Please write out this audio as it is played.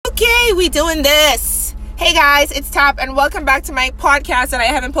Why we doing this? Hey guys, it's Tap and welcome back to my podcast that I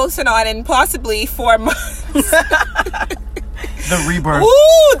haven't posted on in possibly 4 months. The rebirth.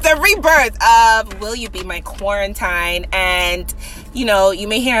 Ooh, the rebirth of Will You Be My Quarantine. And, you know, you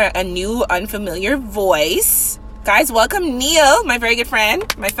may hear a new unfamiliar voice. Guys, welcome Neil, my very good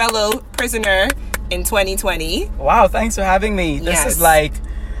friend, my fellow prisoner in 2020. Wow, thanks for having me. This is like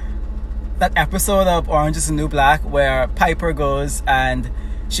that episode of Orange is the New Black where Piper goes and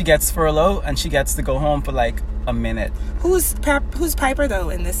she gets furloughed and she gets to go home for like a minute. Who's Piper though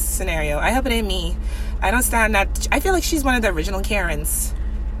in this scenario? I hope it ain't me. I don't stand that. I feel like she's one of the original Karens.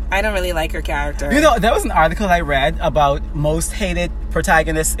 I don't really like her character. You know, there was an article I read about most hated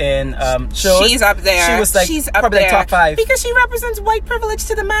protagonists in shows. She's up there. She was like probably like top 5. Because she represents white privilege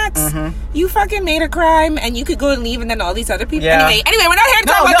to the max. Mm-hmm. You fucking made a crime and you could go and leave and then all these other people. Yeah. Anyway, we're not here to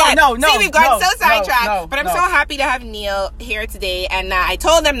talk about that. No, See, we've gone so sidetracked. But I'm no. so happy to have Neil here today. And I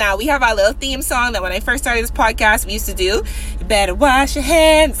told them now, we have our little theme song that when I first started this podcast, we used to do. You better wash your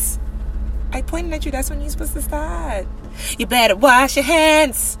hands. I pointed at you. That's when you're supposed to start. You better wash your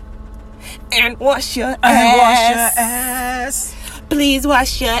hands. And wash your ass. Please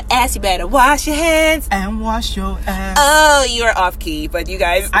wash your ass. You better wash your hands. And wash your ass. Oh, you are off key, but you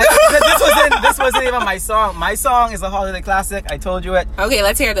guys. This wasn't even my song. My song is a holiday classic. I told you it. Okay,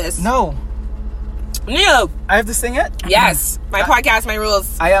 let's hear this. No. Neil. I have to sing it? Yes. My podcast, my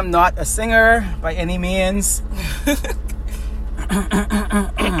rules. I am not a singer by any means. You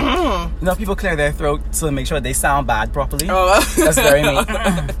know, people clear their throat to make sure they sound bad properly. Oh. That's very me.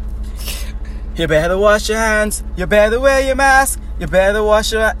 You better wash your hands. You better wear your mask. You better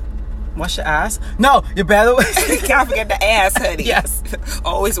wash your ass. No, you better. Can't forget the ass, honey. Yes,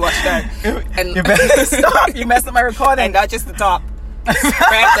 always wash that. And you better stop. You messed up my recording. And not just the top.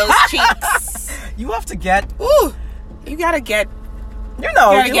 Spread those cheeks. You have to get. Ooh, you gotta get. You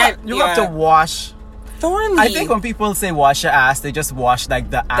know, you have to wash. Thoroughly. I think when people say wash your ass, they just wash like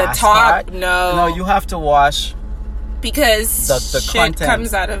the ass top part. No, you have to wash because the shit content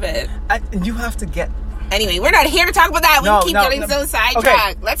comes out of it. And you have to get. Anyway, we're not here to talk about that. We keep getting so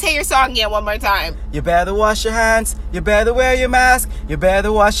sidetracked. Okay. Let's hear your song again one more time. You better wash your hands. You better wear your mask. You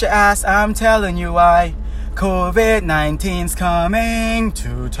better wash your ass. I'm telling you why. COVID-19's coming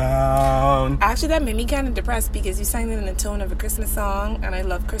to town. Actually, that made me kind of depressed because you sang it in the tone of a Christmas song, and I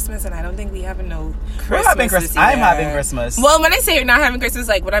love Christmas, and I don't think we have no Christmas this year. I'm having Christmas. Well, when I say you're not having Christmas,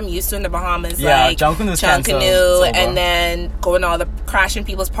 like what I'm used to in the Bahamas, like Junkanoo, and then going to all the crashing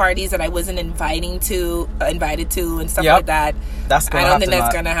people's parties that I wasn't invited to, and stuff like that. I don't think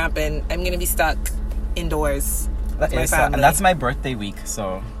that's gonna happen. I'm gonna be stuck indoors with my family. And that's my birthday week,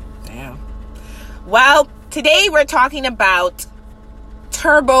 so. Damn. Well, today we're talking about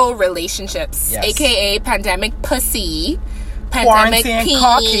turbo relationships, aka pandemic pussy, pandemic peen.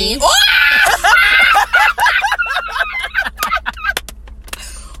 Cocky. Oh,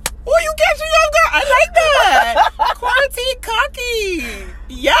 you catching up, girl? I like that. Quarantine cocky.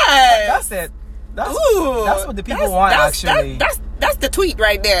 Yes. That's it. That's what the people want, actually. That's the tweet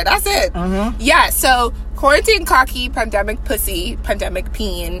right there. That's it. Mm-hmm. Yeah, so quarantine cocky, pandemic pussy, pandemic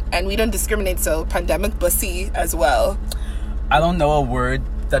peen, and we don't discriminate, so pandemic pussy as well. I don't know a word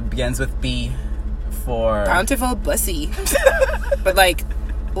that begins with B for... Bountiful pussy. But make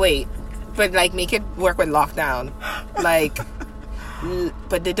it work with lockdown.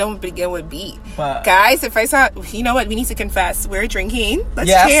 But they don't begin with B. But, guys, if I saw... You know what? We need to confess. We're drinking.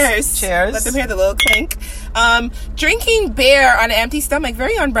 Cheers. Cheers. Let them hear the little clink. Drinking beer on an empty stomach.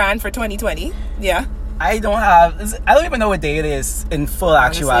 Very on brand for 2020. Yeah. I don't even know what day it is in full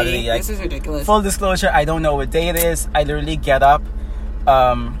actuality. This is ridiculous. Full disclosure, I don't know what day it is. I literally get up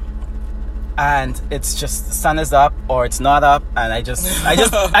and it's just the sun is up or it's not up, and I just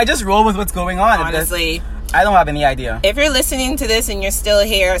roll with what's going on. Honestly, I don't have any idea. If you're listening to this and you're still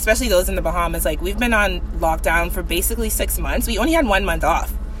here, especially those in the Bahamas, we've been on lockdown for basically 6 months. We only had 1 month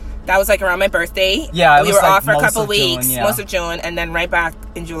off. That was around my birthday. Yeah, we were off for a couple weeks, most of June, and then right back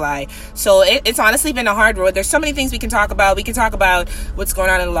in July. So it's honestly been a hard road. There's so many things we can talk about. We can talk about what's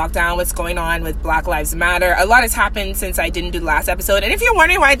going on in lockdown, what's going on with Black Lives Matter. A lot has happened since I didn't do the last episode. And if you're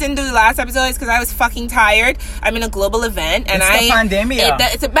wondering why I didn't do the last episode, it's because I was fucking tired. I'm in a global event, and it's a pandemia.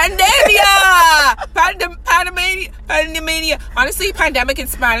 It's a pandemia. Pandemia. Honestly, pandemic in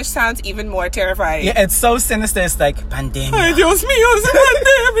Spanish sounds even more terrifying. Yeah, it's so sinister. It's like pandemia. Ay, Dios mío, es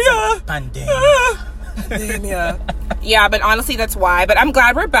pandemia. Pandemia. Yeah, but honestly, that's why. But I'm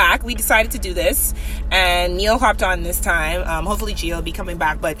glad we're back. We decided to do this, and Neil hopped on this time. Hopefully Gio will be coming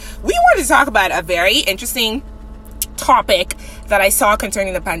back. But we wanted to talk about a very interesting topic that I saw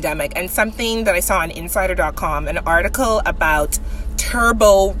concerning the pandemic, and something that I saw on insider.com, an article about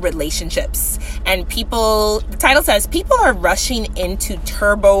turbo relationships. And the title says, people are rushing into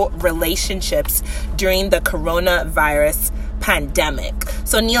turbo relationships during the coronavirus pandemic.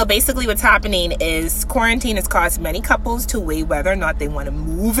 So Neil, basically what's happening is quarantine has caused many couples to weigh whether or not they want to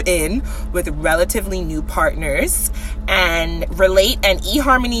move in with relatively new partners. And Relate and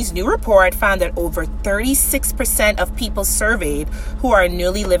eHarmony's new report found that over 36% of people surveyed who are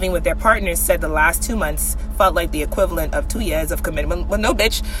newly living with their partners said the last 2 months felt like the equivalent of 2 years of commitment. Well, no,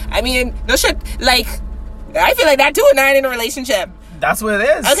 bitch. I mean, no shit. Like, I feel like that too, and I'm in a relationship. That's what it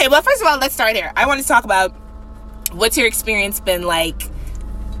is. Okay, well, first of all, let's start here. I want to talk about what's your experience been like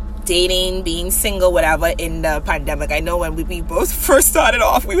dating, being single, whatever, in the pandemic. I know when we both first started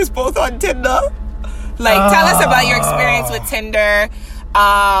off, we was both on Tinder. Like, tell us about your experience with Tinder,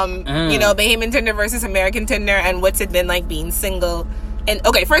 you know, Bahamian Tinder versus American Tinder, and what's it been like being single. And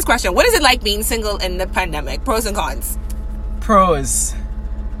okay, first question, what is it like being single in the pandemic? Pros and cons. Pros.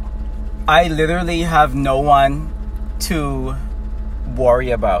 I literally have no one to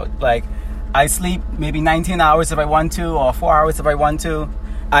worry about. Like, I sleep maybe 19 hours if I want to, or 4 hours if I want to.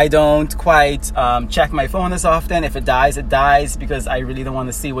 I don't quite check my phone as often. If it dies, it dies, because I really don't want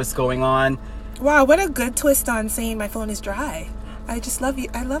to see what's going on. Wow, what a good twist on saying my phone is dry. I just love you.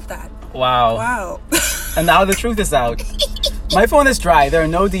 I love that. Wow. And now the truth is out. My phone is dry. There are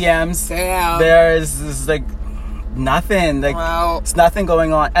no DMs. Damn. There's like nothing. Like, wow. It's nothing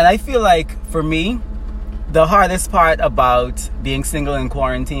going on. And I feel like, for me, the hardest part about being single in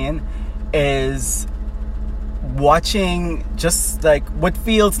quarantine is watching just like what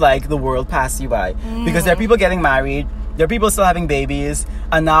feels like the world pass you by. Because there are people getting married, there are people still having babies,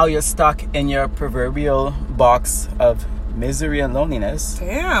 and now you're stuck in your proverbial box of misery and loneliness.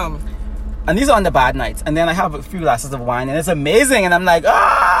 Damn. And these are on the bad nights. And then I have a few glasses of wine and it's amazing, and I'm like,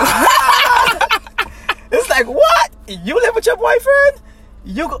 ah! It's like, what? You live with your boyfriend?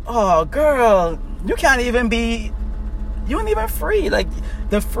 Oh girl, you can't even be, you ain't even free. Like,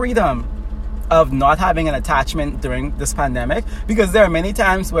 the freedom of not having an attachment during this pandemic, because there are many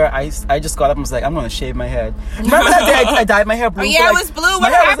times where I just got up and was like, I'm going to shave my head. Remember that day I dyed my hair blue? Oh yeah, it was blue.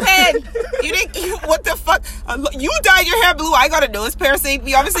 What happened? You didn't, what the fuck? You dyed your hair blue. I got a nose piercing.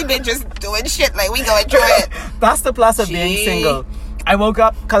 We obviously been just doing shit. Like, we going through it. That's the plus of being single. I woke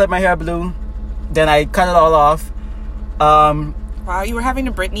up, colored my hair blue, then I cut it all off. Wow, you were having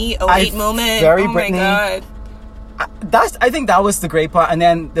a Britney 08 moment. Very Britney. Oh my God. I think that was the great part. And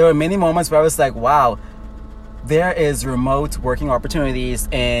then there were many moments where I was like, wow, there is remote working opportunities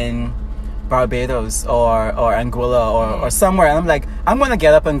in Barbados or Angola or somewhere. And I'm like, I'm going to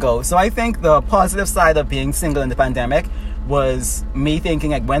get up and go. So I think the positive side of being single in the pandemic was me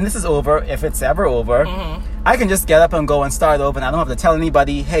thinking, like, when this is over, if it's ever over, I can just get up and go and start over. And I don't have to tell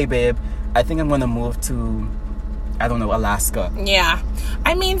anybody, hey, babe, I think I'm going to move to, I don't know, Alaska. Yeah.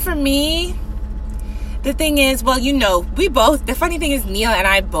 I mean, for me, the thing is, well, you know, the funny thing is, Neil and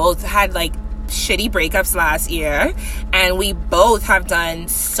I both had like shitty breakups last year, and we both have done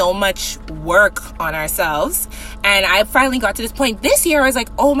so much work on ourselves. And I finally got to this point this year. I was like,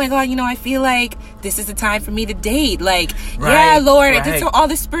 oh my God, you know, I feel like this is the time for me to date. Like, yeah, Lord, I did all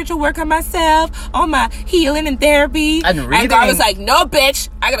this spiritual work on myself, all my healing and therapy. And God was like, no, bitch,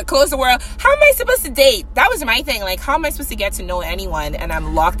 I gotta close the world. How am I supposed to date? That was my thing. Like, how am I supposed to get to know anyone? And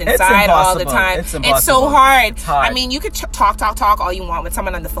I'm locked inside all the time. It's so hard. I mean, you could talk all you want with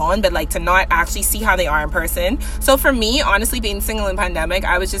someone on the phone, but like, to not actually see how they are in person. So for me, honestly, being single in pandemic,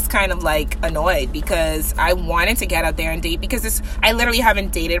 I was just kind of like annoyed, because I wanted to get out there and date, because I literally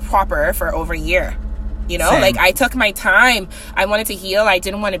haven't dated proper for over a year. You know, Same. Like, I took my time. I wanted to heal. I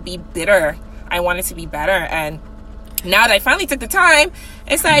didn't want to be bitter. I wanted to be better. And now that I finally took the time,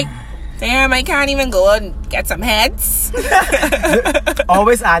 it's like, damn, I can't even go and get some heads.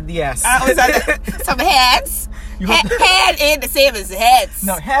 Always add the S. Always add some heads. Head ain't the same as heads.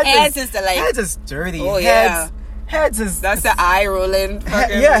 No, heads is the, like, heads is dirty. Oh, yeah. Heads is... That's the eye rolling.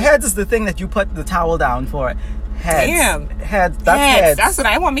 Heads is the thing that you put the towel down for. Heads. Damn. Heads. That's heads. That's what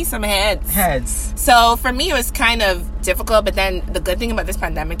I want, me some heads. Heads. So for me, it was kind of difficult, but then the good thing about this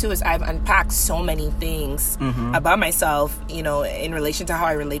pandemic too is I've unpacked so many things about myself, you know, in relation to how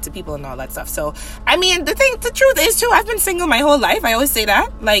I relate to people and all that stuff. So, I mean, the truth is too, I've been single my whole life. I always say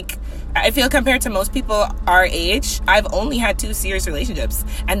that. Like, I feel compared to most people our age, I've only had 2 serious relationships,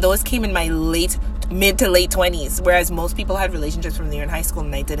 and those came in my mid to late 20s, whereas most people had relationships from when they were in high school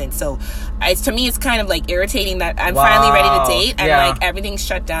and I didn't. So to me, it's kind of like irritating that I'm finally ready to date and like everything's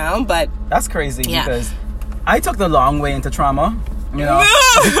shut down. But that's crazy, because I took the long way into trauma. You know,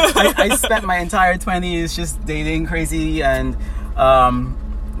 I spent my entire 20s just dating crazy and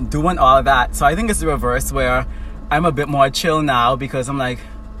doing all that. So I think it's the reverse, where I'm a bit more chill now because I'm like,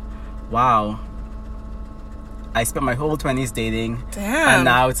 wow, I spent my whole 20s dating. Damn. And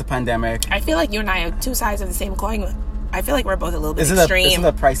now it's a pandemic. I feel like you and I are two sides of the same coin. I feel like we're both a little bit Is extreme. it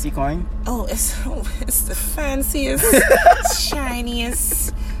a pricey coin? It's the fanciest,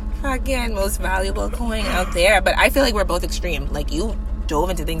 shiniest, fucking most valuable coin out there. But I feel like we're both extreme. Like, you dove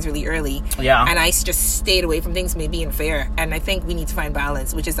into things really early. Yeah. And I just stayed away from things maybe unfair. And I think we need to find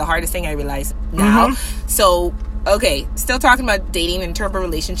balance, which is the hardest thing I realize now. Mm-hmm. So, okay, still talking about dating and turbo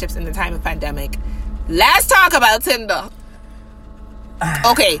relationships in the time of pandemic. Let's talk about Tinder.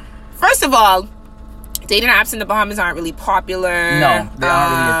 Okay, first of all, dating apps in the Bahamas aren't really popular. No, they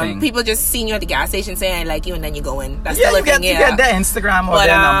aren't really a thing. People just seeing you at the gas station saying, I like you, and then you go in. That's Yeah, still a you get, thing, you get their Instagram or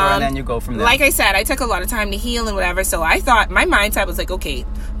their number, and then you go from there. Like I said, I took a lot of time to heal and whatever, so I thought, my mindset was like, okay,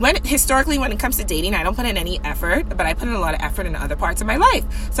 historically when it comes to dating, I don't put in any effort, but I put in a lot of effort in other parts of my life.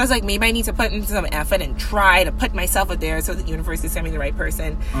 So I was like, maybe I need to put in some effort and try to put myself out there so the universe is sending me the right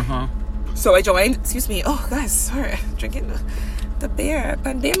person. So I joined, oh guys, sorry, I'm drinking the beer,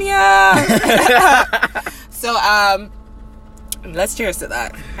 pandemia. So, let's cheers to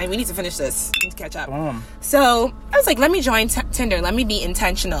that. And we need to finish this. We need to catch up. So, I was like, let me join Tinder. Let me be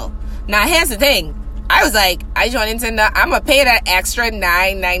intentional. Now, here's the thing. I was like, I joined Tinder. I'm going to pay that extra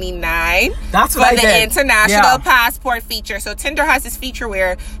 $9.99 That's what I for the did. international passport feature. So, Tinder has this feature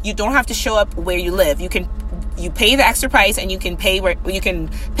where you don't have to show up where you live. You pay the extra price and you can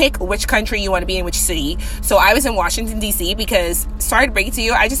pick which country you want to be in, which city. So, I was in Washington, D.C. because, sorry to break it to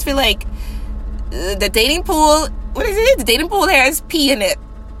you, I just feel like the dating pool, what is it? The dating pool has pee in it.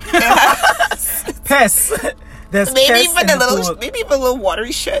 Piss. There's Maybe piss even in the pool. maybe even a little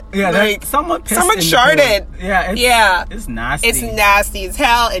watery shit. Yeah, like someone pissed someone in the sharted. pool. Yeah, it's nasty. It's nasty as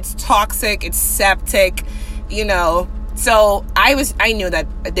hell. It's toxic. It's septic. You know. So I knew that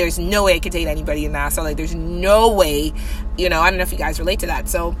there's no way I could date anybody in Nassau. Like, there's no way. You know, I don't know if you guys relate to that.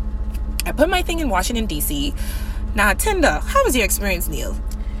 So I put my thing in Washington D.C. Now, Tinder. How was your experience, Neil?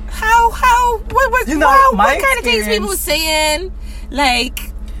 What kind of things people were saying? Like,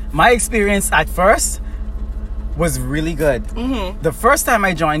 my experience at first was really good. The first time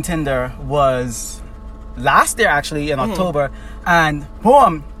I joined Tinder was last year, actually, in October, and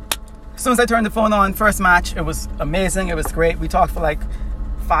boom, as soon as I turned the phone on, first match, it was amazing. It was great. We talked for like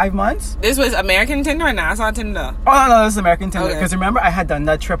 5 months. This was American Tinder or Nassau Tinder? Oh no, this is American Tinder. Okay. Because remember, I had done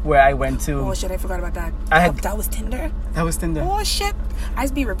that trip where I went to. Oh shit, I forgot about that. That was Tinder. That was Tinder. Oh shit, I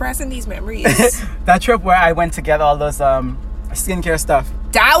just be repressing these memories. That trip where I went to get all those skincare stuff.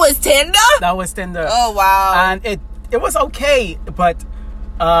 That was Tinder. That was Tinder. Oh wow. And it was okay, but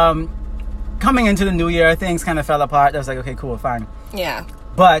coming into the new year, things kind of fell apart. I was like, okay, cool, fine. Yeah.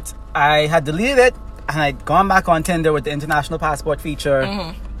 But I had deleted it and I'd gone back on Tinder with the international passport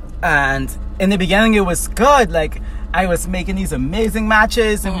feature. And in the beginning, it was good. Like, I was making these amazing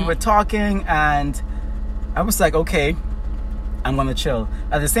matches and we were talking, and I was like, okay, I'm gonna chill.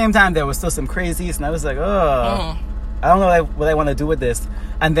 At the same time, there was still some crazies, and I was like, I don't know what I want to do with this.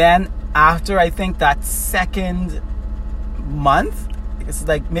 And then after, I think that second month, it's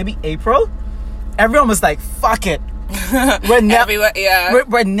like maybe April, everyone was like, fuck it. We're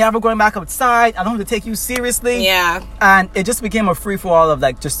never going back outside. I don't have to take you seriously. Yeah. And it just became a free-for-all of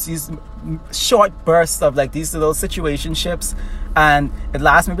like just these short bursts of like these little situationships, and it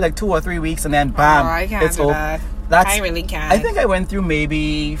lasts maybe like 2 or 3 weeks, and then bam, I can't it's do over. that. I really can't. I think I went through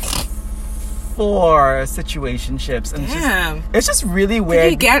maybe 4 situationships, and it's just really weird.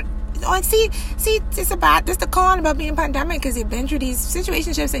 You get. Oh, see, it's the con about being pandemic, because you've been through these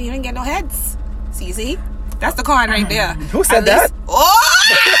situationships and you didn't get no heads. See? That's the con right there. Who said that?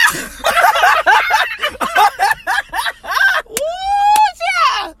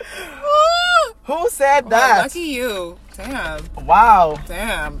 Who said that? Lucky you. Damn. Wow.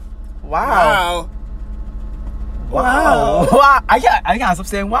 Damn. Wow. I can't stop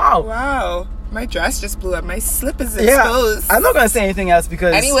saying wow. Wow. My dress just blew up. My slip is exposed. I'm not going to say anything else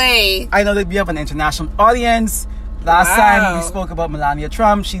because anyway, I know that we have an international audience. Last time we spoke about Melania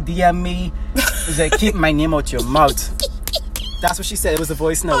Trump, she DM'd me. She's like, keep my name out your mouth. That's what she said. It was a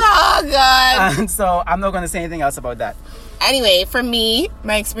voice note. Oh, God. And so I'm not going to say anything else about that. Anyway, for me,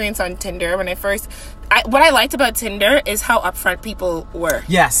 my experience on Tinder, when what I liked about Tinder is how upfront people were.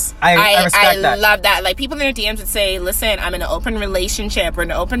 Yes, I respect that. I love that. Like, people in their DMs would say, listen, I'm in an open relationship or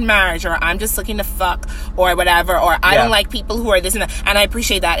an open marriage, or I'm just looking to fuck or whatever, or I don't like people who are this and that. And I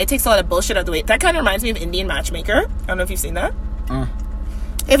appreciate that. It takes a lot of bullshit out of the way. That kind of reminds me of Indian Matchmaker. I don't know if you've seen that.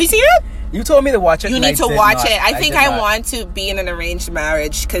 Have you seen it? You told me to watch it. You need to watch it. I think I want to be in an arranged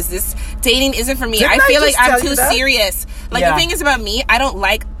marriage because this dating isn't for me. I feel like I'm too serious. Like, the thing is about me, I don't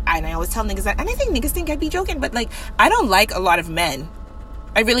like and I always tell niggas that, and I think niggas think I'd be joking, but like, I don't like a lot of men.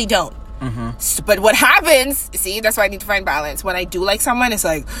 I really don't. But what happens, see, that's why I need to find balance. When I do like someone, it's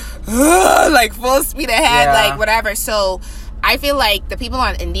like full speed ahead, like whatever. So I feel like the people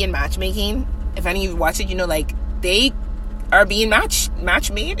on Indian matchmaking, if any of you watch it, you know, like, they are being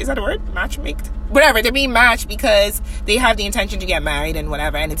match-made, is that a word? Match-maked? Whatever, they're being matched because they have the intention to get married and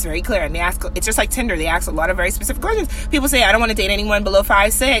whatever, and it's very clear. And they ask, it's just like Tinder, they ask a lot of very specific questions. People say, I don't want to date anyone below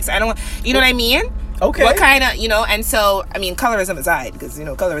 5'6". I don't want, you know what I mean? Okay. What kind of, you know, and so, I mean, colorism aside, because, you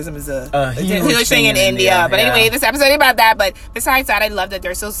know, colorism is a huge thing in India. But anyway, this episode ain't about that. But besides that, I love that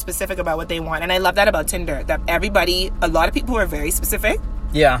they're so specific about what they want. And I love that about Tinder, that a lot of people are very specific.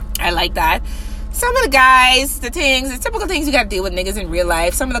 Yeah. I like that. Some of the guys, the typical things you gotta deal with niggas in real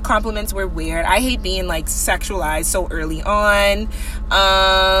life. Some of the compliments were weird. I hate being, like, sexualized so early on.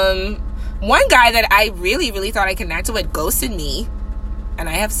 One guy that I really, really thought I connected with ghosted me. And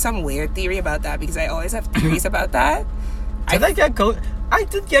I have some weird theory about that because I always have theories about that. I did get ghosted.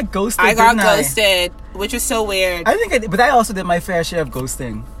 I got ghosted, which was so weird. But I also did my fair share of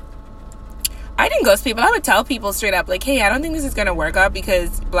ghosting. I didn't ghost people. I would tell people straight up, like, hey, I don't think this is going to work out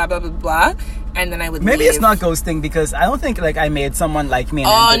because blah, blah, blah, blah. And then I would Maybe leave. It's not ghosting because I don't think, like, I made someone like me.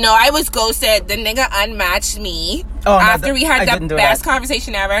 Oh, no, I was ghosted. The nigga unmatched me after we had the best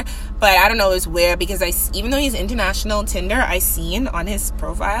conversation ever. But I don't know, it was weird because even though he's international Tinder, I seen on his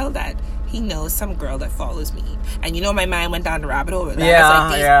profile that he knows some girl that follows me. And you know, my mind went down the rabbit hole with that. I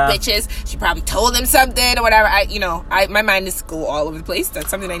was like, these bitches, she probably told him something or whatever. My mind is go all over the place. That's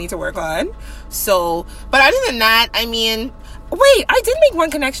something I need to work on. So, but other than that, I mean, wait, I did make one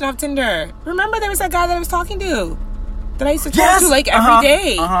connection off Tinder. Remember there was that guy that I was talking to that I used to talk to like every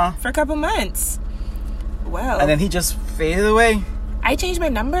day for a couple months. Well. And then he just faded away. I changed my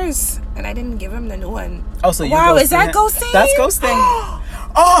numbers and I didn't give him the new one. Oh, so you wow, is that ghosting? That's ghosting.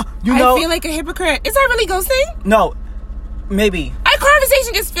 Oh, you know. I feel like a hypocrite. Is that really ghosting? No, maybe. Our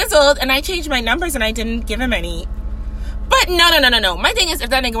conversation just fizzled and I changed my numbers and I didn't give him any. But no. My thing is,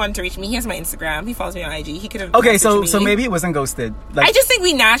 if that nigga wanted to reach me, he has my Instagram. He follows me on IG. He could have. Okay, so maybe it wasn't ghosted. Like, I just think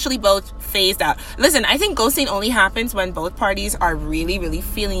we naturally both phased out. Listen, I think ghosting only happens when both parties are really, really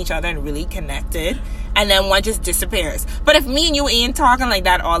feeling each other and really connected, and then one just disappears. But if me and you ain't talking like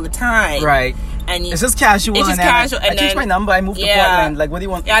that all the time, right? And it's just casual. It's just casual. I changed my number. I moved to Portland. Like, what do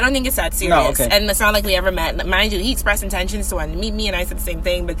you want? Yeah, I don't think it's that serious. No, okay. And it's not like we ever met. Mind you, he expressed intentions to want to meet me, and I said the same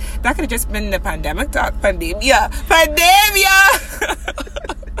thing. But that could have just been the pandemic talk. Pandemia.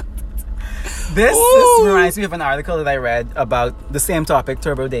 This reminds me of an article that I read about the same topic,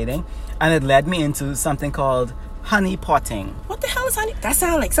 turbo dating, and it led me into something called honey potting. What the hell is honey? That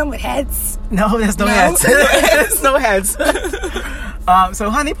sounds like some with heads. No, there's no heads. There's no heads. So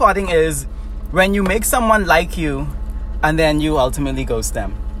honey potting is when you make someone like you and then you ultimately ghost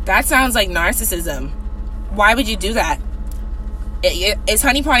them. That sounds like narcissism. Why would you do that? Is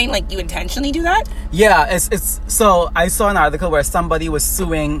honeypotting like you intentionally do that? Yeah, it's so I saw an article where somebody was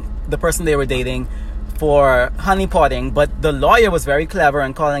suing the person they were dating for honeypotting, but the lawyer was very clever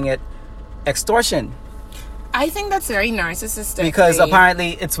and calling it extortion. I think that's very narcissistic. Because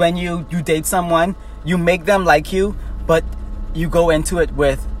apparently it's when you date someone, you make them like you, but you go into it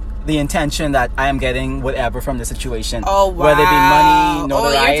with the intention that I am getting whatever from the situation. Oh, wow. Whether it be money,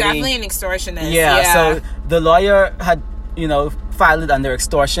 notoriety. Oh, you're definitely an extortionist. Yeah, so the lawyer had, filed it under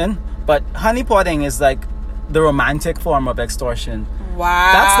extortion. But honeypotting is like the romantic form of extortion.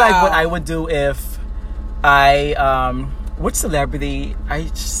 Wow. That's like what I would do if I... which celebrity?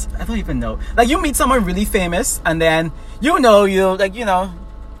 I don't even know. Like, you meet someone really famous, and then you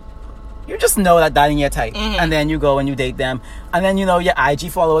just know that ain't your type. Mm-hmm. And then you go and you date them. And then, your IG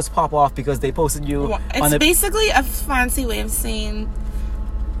followers pop off because they posted you. It's basically a fancy way of saying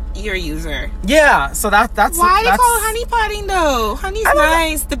your user. Yeah, so that's... Why do they call it honeypotting, though? Honey's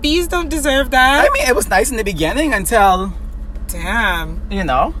nice. The bees don't deserve that. I mean, it was nice in the beginning until... Damn.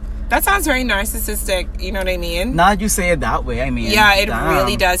 That sounds very narcissistic. You know what I mean? Now you say it that way, I mean... Yeah, it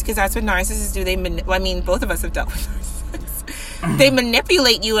really does. Because that's what narcissists do. Both of us have dealt with narcissists. They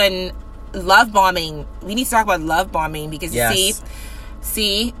manipulate you and... love bombing. We need to talk about love bombing because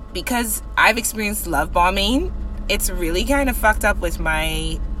see, because I've experienced love bombing, it's really kind of fucked up with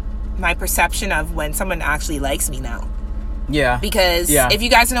my perception of when someone actually likes me now. Yeah. Because if you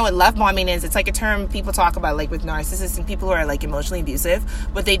guys know what love bombing is, it's like a term people talk about like with narcissists and people who are like emotionally abusive.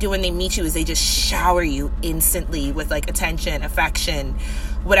 What they do when they meet you is they just shower you instantly with like attention, affection,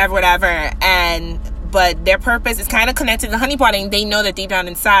 whatever. But their purpose is kind of connected to honeypotting. They know that deep down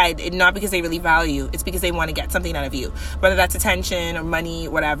inside, not because they really value you, it's because they want to get something out of you. Whether that's attention or money,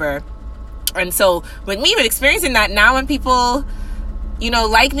 whatever. And so with me, with experiencing that, now when people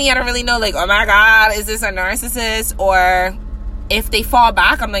like me, I don't really know, like, oh my God, is this a narcissist? Or if they fall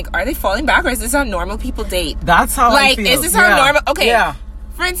back, I'm like, are they falling back, or is this how normal people date? That's how I feel. Is this how normal? Okay. Yeah.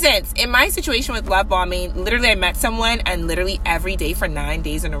 For instance, in my situation with love bombing, literally I met someone and literally every day for 9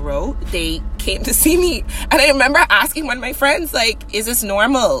 days in a row, they came to see me. And I remember asking one of my friends, like, is this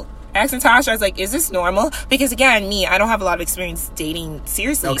normal? I asked Natasha, I was like, is this normal? Because again, I don't have a lot of experience dating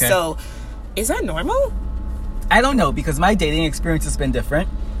seriously. Okay. So, is that normal? I don't know, because my dating experience has been different.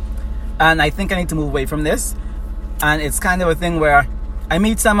 And I think I need to move away from this. And it's kind of a thing where I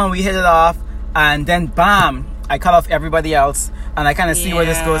meet someone, we hit it off, and then bam, I cut off everybody else, and I kind of see where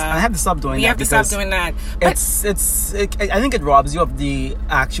this goes. And I have to stop doing that. You have to stop doing that. But I think it robs you of the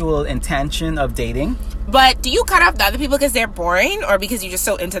actual intention of dating. But do you cut off the other people because they're boring, or because you're just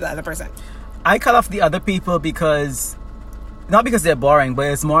so into the other person? I cut off the other people not because they're boring, but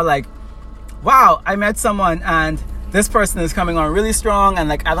it's more like, wow, I met someone and this person is coming on really strong, and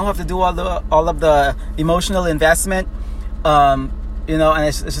like I don't have to do all of the emotional investment, and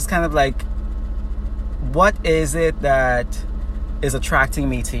it's just kind of like, what is it that is attracting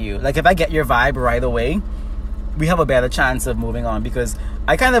me to you? Like, if I get your vibe right away, we have a better chance of moving on, because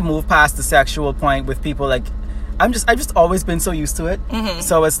I kind of move past the sexual point with people. Like, I've just always been so used to it. Mm-hmm.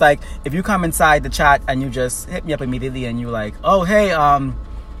 So it's like, if you come inside the chat and you just hit me up immediately and you like, oh,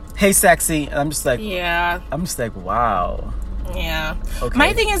 hey sexy, and I'm just like, wow. Yeah. Okay.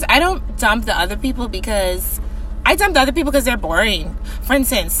 My thing is, I don't dump the other people because they're boring. For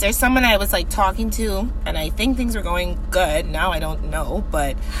instance, there's someone I was like talking to, and I think things were going good. Now I don't know,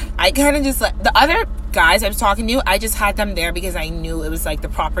 but I kind of just like the other guys I was talking to, I just had them there because I knew it was like the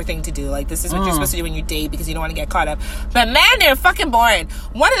proper thing to do. Like, this is what you're supposed to do when you date, because you don't want to get caught up. But man, they're fucking boring.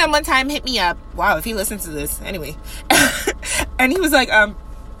 One of them one time hit me up. Wow, if he listens to this, anyway. And he was like,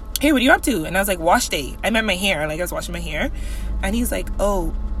 hey, what are you up to? And I was like, wash day. I meant my hair. Like, I was washing my hair. And he's like,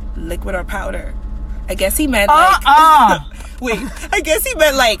 oh, liquid or powder? I guess he meant like... Wait, I guess he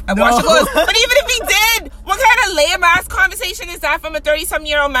meant like, I'm washing clothes. But even if he did, what kind of lame-ass conversation is that from a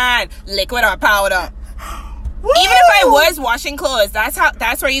 30-some-year-old man? Liquid or powder? Woo! Even if I was washing clothes,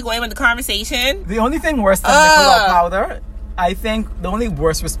 that's where you're going with the conversation? The only thing worse than liquid or powder, I think the only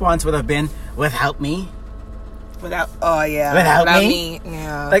worst response would have been, without me. Without me?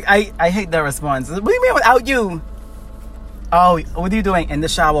 Yeah. Like, I hate that response. What do you mean without you? Oh, what are you doing in the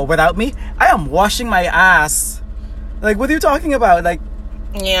shower without me? I am washing my ass. Like, what are you talking about? Like,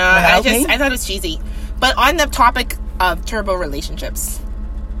 yeah, I thought it was cheesy. But on the topic of turbo relationships,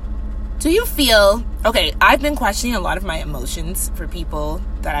 do you feel... Okay, I've been questioning a lot of my emotions for people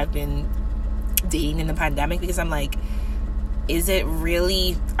that I've been dating in the pandemic, because I'm like, is it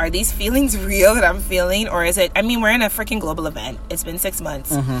really... Are these feelings real that I'm feeling? Or is it... I mean, we're in a freaking global event. It's been 6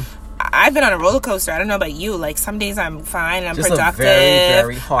 months. Mm-hmm. I've been on a roller coaster. I don't know about you. Like, some days I'm fine. I'm just productive. Very,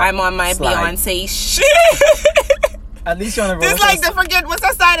 very hot I'm on my slide. Beyonce shit. At least you're on a roller coaster. It's like what's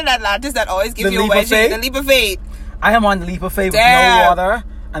that side of Atlantis that always gives you a wedgie? The leap of faith. I am on the leap of faith with no water,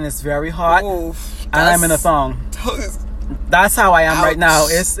 and it's very hot. Oof, and I'm in a thong. That's how I am right now.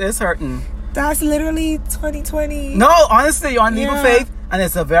 It's hurting. That's literally 2020. No, honestly, you're on leap of faith, and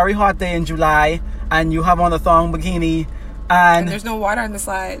it's a very hot day in July, and you have on a thong bikini. And there's no water on the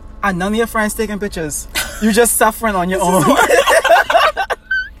slide. And none of your friends taking pictures. You're just suffering on your own.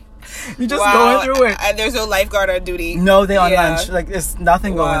 You're just going through it. And there's no lifeguard on duty. No, they're on lunch. Like, there's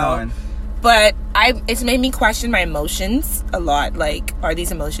nothing going on. But it's made me question my emotions a lot. Like, are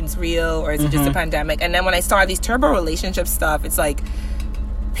these emotions real, or is it just a pandemic? And then when I saw these turbo relationship stuff, it's like,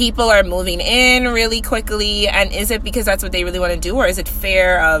 people are moving in really quickly, and is it because that's what they really want to do, or is it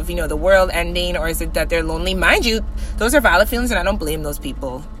fear of the world ending, or is it that they're lonely? Mind you, those are valid feelings, and I don't blame those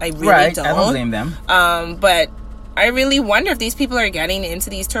people. I really don't. I don't blame them. But I really wonder if these people are getting into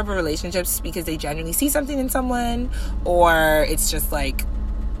these turbo relationships because they genuinely see something in someone, or it's just like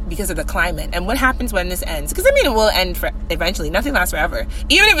because of the climate. And what happens when this ends? Because I mean, it will end eventually. Nothing lasts forever.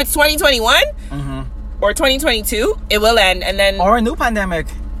 Even if it's 2021 or 2022, it will end, and then or a new pandemic.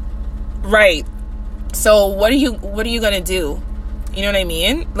 Right. So what are you gonna do? You know what I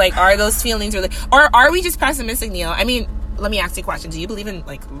mean? Like, are those feelings really, or are we just pessimistic, Neil? I mean, let me ask you a question. Do you believe in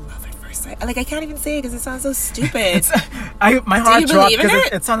like love at first sight? Like, I can't even say it because it sounds so stupid. My heart dropped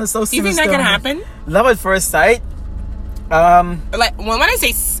because it sounded so sinister. Do you think that can happen? Love at first sight? Like, when I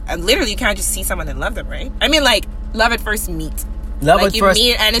say literally, you can't just see someone and love them, right? I mean, like, love at first meet. Love like, at first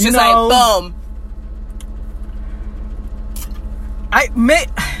meet, and it's just like boom.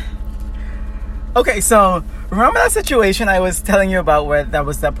 Okay, so remember that situation I was telling you about where that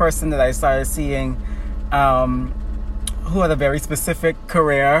was that person that I started seeing who had a very specific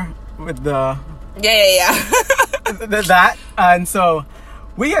career with the... Yeah. that. And so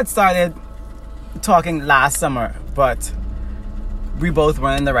we had started talking last summer, but we both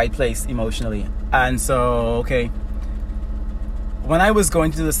weren't in the right place emotionally. And so, okay, when I was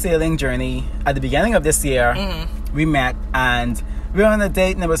going through the sailing journey at the beginning of this year, we met and we were on a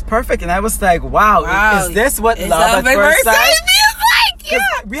date and it was perfect. And I was like, wow. Is this what love at first sight feels like? Yeah.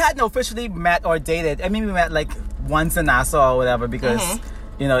 We hadn't officially met or dated. I mean, we met like once in Nassau or whatever because,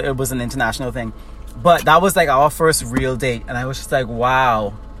 you know, it was an international thing. But that was like our first real date. And I was just like,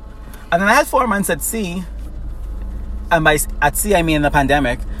 wow. And then I had 4 months at sea. And by at sea, I mean in the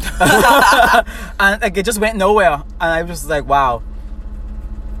pandemic. And like, it just went nowhere. And I was just like, wow.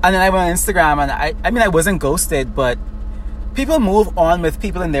 And then I went on Instagram and I mean, I wasn't ghosted, but people move on with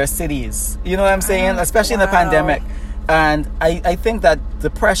people in their cities. You know what I'm saying? Especially in the pandemic. And I think that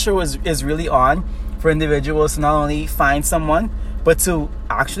the pressure is really on for individuals to not only find someone, but to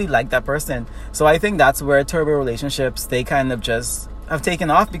actually like that person. So I think that's where turbo relationships, they kind of just have taken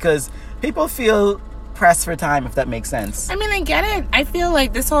off because people feel pressed for time, if that makes sense. I mean, I get it. I feel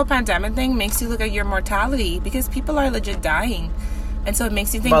like this whole pandemic thing makes you look at your mortality because people are legit dying. And so it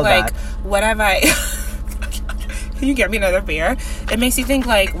makes you think, like, what have I... Can you get me another beer? It makes you think,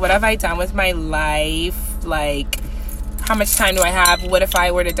 like, what have I done with my life? Like, how much time do I have? What if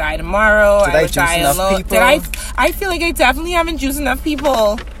I were to die tomorrow? Did I would die alone. I feel like I definitely haven't juiced enough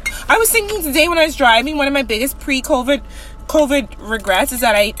people. I was thinking today when I was driving, one of my biggest pre-COVID regrets is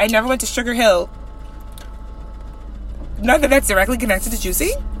that I never went to Sugar Hill. Not that that's directly connected to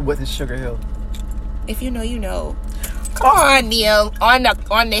juicing. What is Sugar Hill? If you know, you know. Come on, Neil. On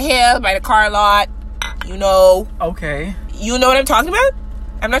the hill by the car lot. You know. Okay. You know what I'm talking about?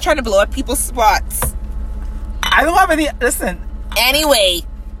 I'm not trying to blow up people's spots. I don't have any... Listen. Anyway.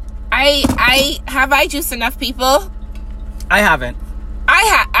 I juiced enough people? I haven't.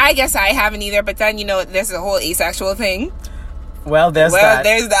 I guess I haven't either, but then, you know, there's a whole asexual thing. Well, there's that.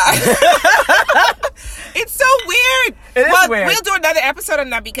 It's so weird. It is weird. We'll do another episode on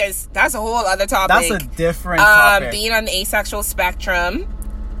that because that's a whole other topic. That's a different topic. Being on the asexual spectrum,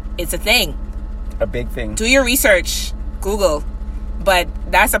 it's a thing. A big thing. Do your research. Google. But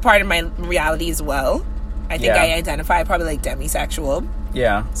that's a part of my reality as well. I think I identify probably like demisexual.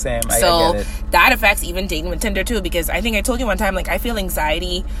 Yeah, same. I So get it. that affects even dating with Tinder too, because I think I told you one time, like, I feel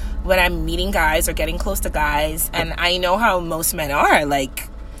anxiety when I'm meeting guys or getting close to guys, and I know how most men are, like,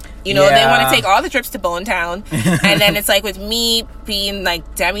 you know, they want to take all the trips to Bone Town, and then it's like with me being like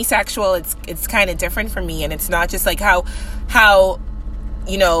demisexual, it's kind of different for me, and it's not just like how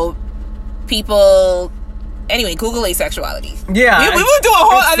you know, people. Anyway, Google asexuality. Yeah. We will do a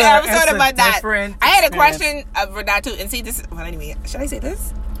whole other episode about that. I had a experience. question for that too. And see, this. Well, anyway, should I say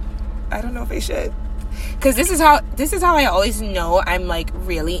this? I don't know if I should. Because this is how I always know I'm like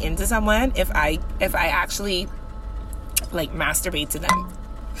really into someone if I actually like masturbate to them.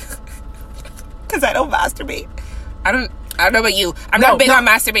 Because I don't masturbate. I don't know about you. I'm not big on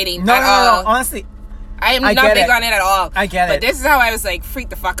masturbating at all. No. Honestly. I am not big on it at all. I get it. But this is how I was like freaked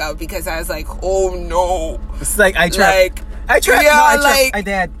the fuck out because I was like, oh no. It's like I tried. Yeah, I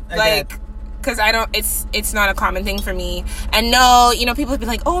did. because I don't. It's not a common thing for me. And no, you know, people would be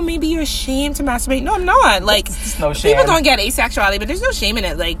like, oh, maybe you're ashamed to masturbate. No, I'm not. Like, there's no shame. People don't get asexuality, but there's no shame in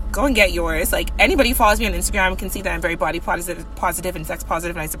it. Like, go and get yours. Like, anybody who follows me on Instagram can see that I'm very body positive and sex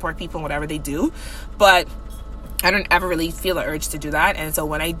positive, and I support people in whatever they do. But I don't ever really feel the urge to do that, and so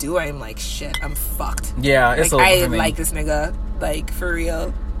when I do, I'm like, shit, I'm fucked. Yeah, it's like, over I for me. like this nigga, like, for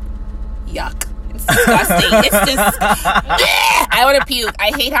real. Yuck. It's disgusting. It's just, I want to puke.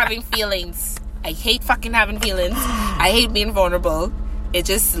 I hate having feelings. I hate fucking having feelings. I hate being vulnerable. It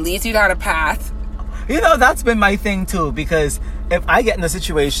just leads you down a path. You know, that's been my thing too, because if I get in a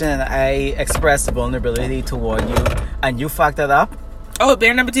situation and I express vulnerability toward you and you fuck that up. Oh,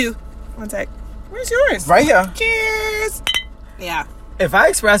 beer number 2. One sec. Where's yours? Right here. Cheers. Yeah. If I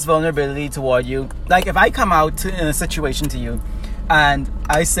express vulnerability toward you, like if I come out in a situation to you and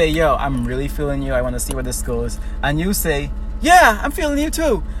I say, yo, I'm really feeling you, I want to see where this goes, and you say, yeah, I'm feeling you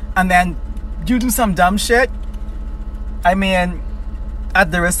too, and then you do some dumb shit, I mean, at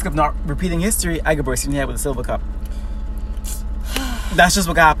the risk of not repeating history, I could burst you in your head with a silver cup. That's just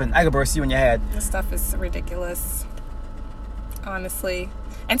what happened. I could burst you in your head. This stuff is ridiculous. Honestly.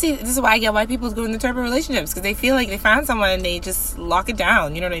 And see, this is why I get why people go into turbo relationships, because they feel like they found someone and they just lock it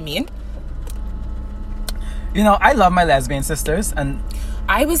down. You know what I mean? You know, I love my lesbian sisters, and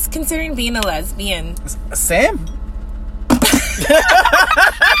I was considering being a lesbian. Same.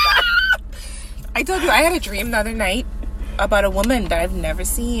 I told you I had a dream the other night about a woman that I've never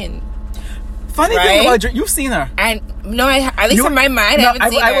seen. Funny thing about you've seen her. And no, at least in my mind, I haven't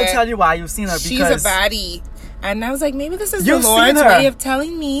seen her. I will tell you why you've seen her. She's a baddie. And I was like, maybe this is You've the seen Lord's her. way of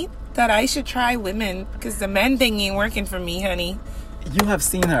telling me that I should try women, because the men thing ain't working for me, honey. You have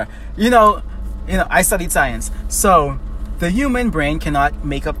seen her. You know, I studied science. So the human brain cannot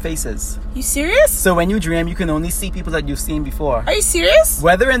make up faces. You serious? So when you dream, you can only see people that you've seen before. Are you serious?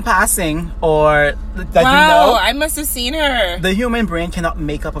 Whether in passing or that Wow, you know, I must have seen her. the human brain cannot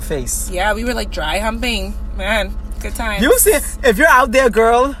make up a face. Yeah, we were like dry humping. Man, good time. You see, if you're out there,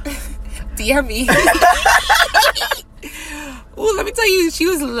 girl, DM me. Ooh, let me tell you, she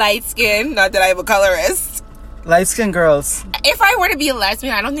was light skinned. Not that I'm a colorist. light-skinned girls, If I were to be a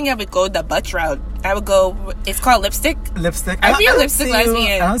lesbian, I don't think I would go the butch route. I would go, it's called lipstick. lipstick. I'd be a I don't lipstick see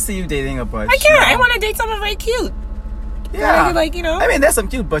lesbian. I don't see you dating a butch. I can't. no. I want to date someone very cute. Yeah, I like, I mean, there's some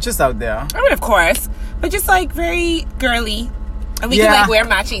cute butches out there. I mean, of course, but just like very girly. And we could Yeah. like wear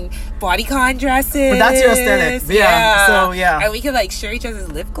matching bodycon dresses. But that's your aesthetic. Yeah, so, yeah. And we could like share each other's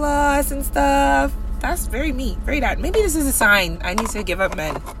lip gloss and stuff. That's very me. Very that. Maybe this is a sign I need to give up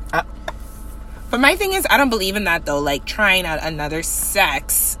men. Uh, But my thing is, I don't believe in that though. Like trying out another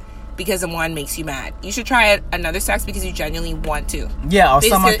sex because one makes you mad. You should try out another sex because you genuinely want to. Yeah, or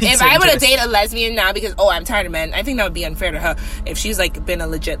someone Because piques if your I were to interest. date a lesbian now because I'm tired of men, I think that would be unfair to her. If she's like been a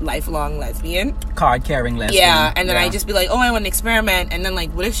legit lifelong lesbian, card-carrying lesbian. yeah, and then Yeah. I just be like, I want to experiment, and then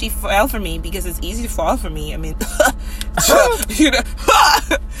like, what if she fell for me? Because it's easy to fall for me. I mean, you know,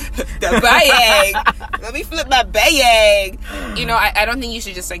 the bayang. Let me flip my bayang. You know, I don't think you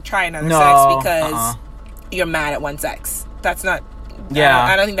should just like try another No, sex because uh-uh. you're mad at one sex. That's not. Yeah.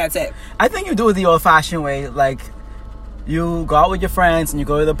 I don't think that's it. I think you do it the old-fashioned way. Like, you go out with your friends and you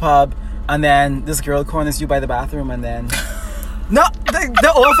go to the pub, and then this girl corners you by the bathroom, and then no,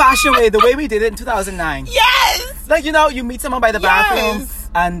 the old-fashioned way, the way we did it in 2009. Yes. Like, you meet someone by the bathroom, Yes.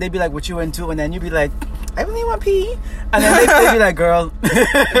 and they'd be like, "What you into?" And then you'd be like, "I really want pee," and then they'd be like, "Girl,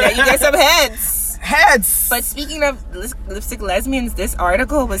 Then you get some heads. heads." But speaking of lipstick lesbians, this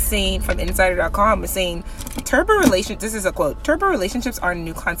article was saying from Insider.com was saying this is a quote, turbo relationships are a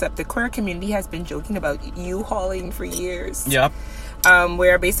new concept. The queer community has been joking about U-hauling for years. Yep.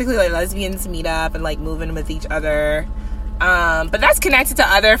 Where basically like lesbians meet up and like move in with each other. But that's connected to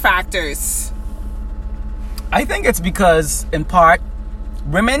other factors. I think it's because, in part,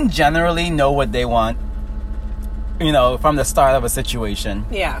 women generally know what they want, from the start of a situation.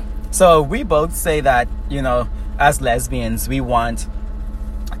 Yeah. So we both say that, as lesbians, we want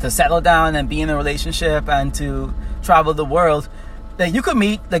to settle down and be in a relationship and to travel the world. Like,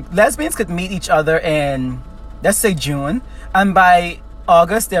 lesbians could meet each other in, let's say, June, and by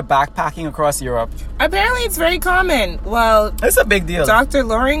August, they're backpacking across Europe. Apparently it's very common. Well, It's a big deal. Dr.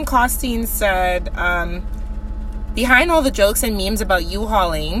 Lauren Costine said, behind all the jokes and memes about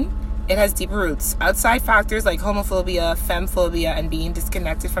U-hauling, it has deeper roots. Outside factors like homophobia, femphobia, and being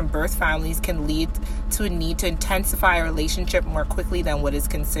disconnected from birth families can lead to a need to intensify a relationship more quickly than what is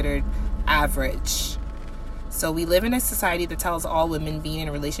considered average. So we live in a society that tells all women being in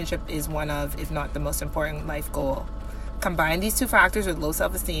a relationship is one of, if not the most important life goal. Combine these two factors with low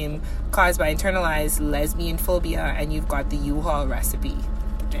self-esteem caused by internalized lesbian phobia, and you've got the U-Haul recipe.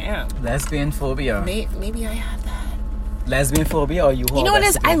 Damn. Lesbian phobia. Maybe I have that. Lesbian phobia or U-Haul? You know what it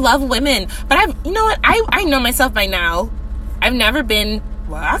is? I love women, but I know myself by now. I've never been.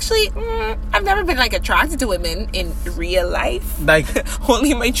 Well, actually, I've never been like attracted to women in real life. Like,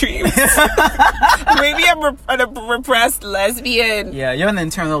 Only in my dreams. Maybe I'm a repressed lesbian. yeah, you're an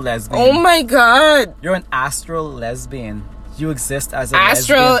internal lesbian. Oh my god. You're an astral lesbian. You exist as a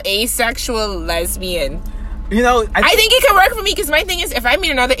Astral lesbian. asexual lesbian. I think it can work for me because my thing is, if I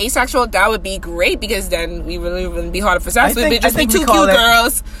meet another asexual, that would be great because then we really wouldn't be hard for sex. I We'd think just be we two call cute it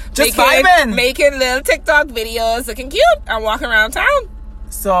girls just vibing. making little TikTok videos, looking cute, and walking around town.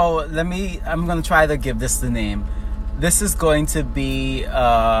 So I'm gonna try to give this the name. This is going to be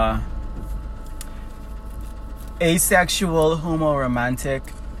asexual homoromantic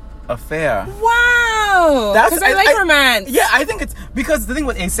affair. Wow, because I like romance. Yeah, I think it's because the thing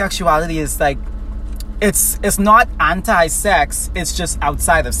with asexuality is like it's not anti-sex, it's just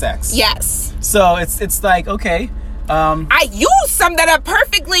outside of sex. Yes. So it's like, okay, You summed that up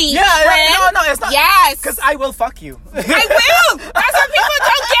perfectly. yeah, friend. no, it's not. Yes. Because I will fuck you. I will. That's what people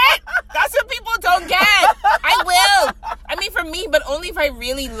don't get. That's what people don't get. I will. I mean, for me, but only if I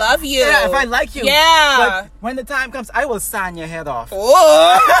really love you. Yeah, if I like you. Yeah. But when the time comes, I will sign your head off.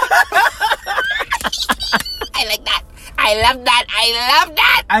 Oh. I like that. I love that. I love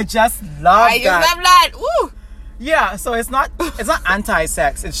that. I just love I that. just love that. Woo. Yeah, so it's not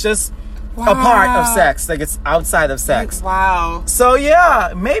anti-sex. It's just a part of sex. Like, it's outside of sex. Wow. So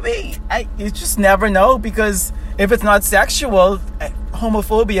yeah, maybe you just never know, because if it's not sexual,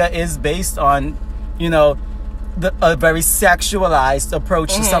 homophobia is based on, a very sexualized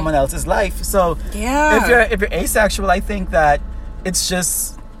approach to someone else's life. So Yeah. if you're asexual, I think that it's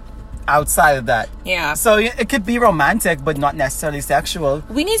just outside of that. Yeah. So it could be romantic, but not necessarily sexual.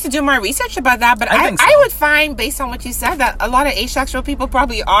 We need to do more research about that, but I think so. I would find, based on what you said, that a lot of asexual people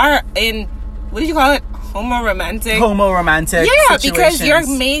probably are in, what did you call it? Homo-romantic? Homo-romantic Yeah, situations. because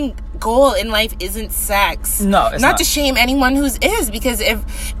your main goal in life isn't sex. No, it's not not. to shame anyone who's is, because if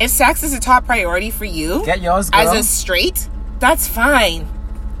sex is a top priority for you, Get yours, girl. as a straight, that's fine.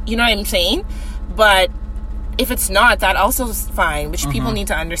 You know what I'm saying? But if it's not, that also is fine, which people need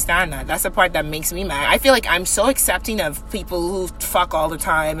to understand that. That's the part that makes me mad. I feel like I'm so accepting of people who fuck all the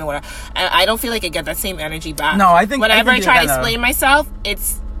time and whatever. And I don't feel like I get that same energy back. No, I think- whenever I I, think try to you're gonna- explain myself,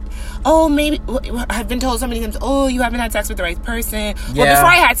 it's, oh, maybe I've been told so many times, oh, you haven't had sex with the right person. Well, Yeah. before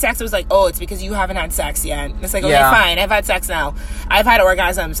I had sex, it was like, oh, it's because you haven't had sex yet. And it's like, okay, Yeah. fine, I've had sex now. I've had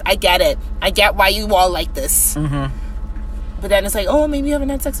orgasms. I get it. I get why you all like this. But then it's like, oh, maybe you haven't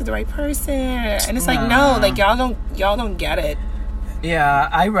had sex with the right person. And it's like, no, like y'all don't get it. Yeah,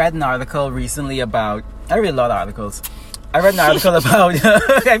 I read an article recently about. I read a lot of articles. I read an article about. I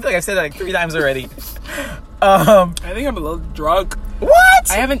feel like I've said that like 3 times already. I think I'm a little drunk. What?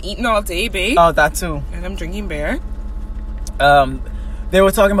 I haven't eaten all day, babe. Oh, that too. And I'm drinking beer. They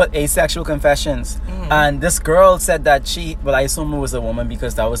were talking about asexual confessions, and this girl said that I assume it was a woman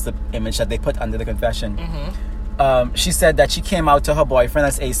because that was the image that they put under the confession. She said that she came out to her boyfriend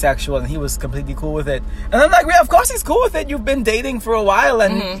as asexual, and he was completely cool with it. And I'm like, yeah, of course he's cool with it. You've been dating for a while,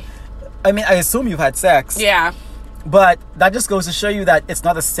 and I mean, I assume you've had sex. Yeah. But that just goes to show you that it's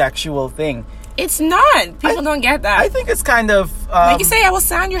not a sexual thing. It's not. People don't get that. I think it's kind of like you say, I will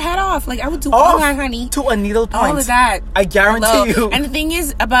sound your head off. Like, I would do all that, honey. to a needle point. All of that. I guarantee Hello. you. And the thing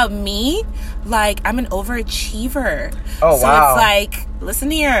is about me, like, I'm an overachiever. Oh, so wow. it's like,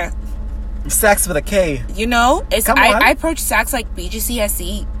 listen here. Sex with a K. You know, it's Come on. I approach sex like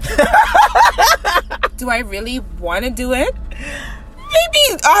BGCSE. Do I really want to do it?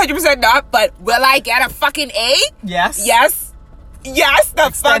 Maybe 100% not, but will I get a fucking A? Yes. Yes. Yes, the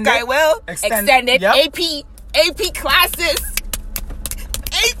Extend fuck it. I will. Extend- it. yep. AP classes.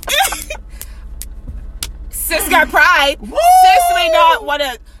 Sis got pride. Woo! Sis may not want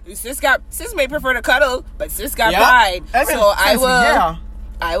to. Sis may prefer to cuddle, but sis got Yep. pride. Every- So I will. Yeah.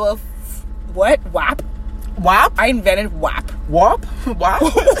 I will. What? WAP? WAP? I invented WAP. WAP? WAP?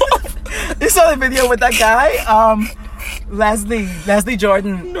 You saw the video with that guy? Leslie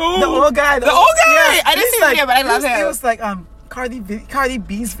Jordan. No. The old guy. The old guy! Yeah, I didn't he's see the video, but I love It him. was like, Cardi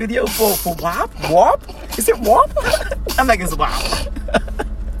B's video for WAP? WAP? Is it WAP? I'm like, it's WAP.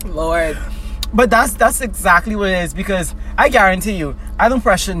 Lord. But that's exactly what it is, because I guarantee you, I don't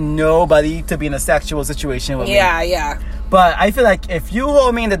pressure nobody to be in a sexual situation with me. Yeah. But I feel like if you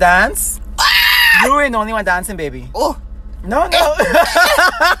hold me in the dance, you ain't the only one dancing, baby. Oh, No.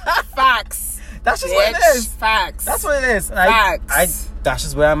 facts. That's just Bitch. what it is. Facts. That's what it is. And Facts. that's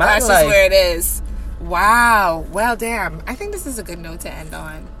just where I'm at. That's like, just where it is. Wow. Well, damn. I think this is a good note to end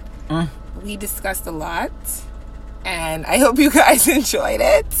on. We discussed a lot, and I hope you guys enjoyed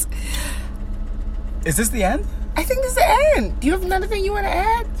it. Is this the end? I think this is the end. Do you have another thing you want to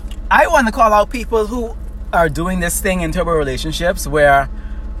add? I want to call out people who are doing this thing in turbo relationships where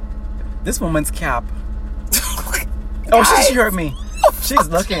this woman's cap. Oh, she heard me. She's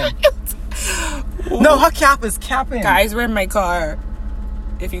looking. No, her cap is capping. Guys, we're in my car,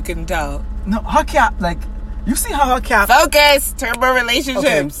 if you can tell. No, her cap, like, you see how her cap... Focus. Turbo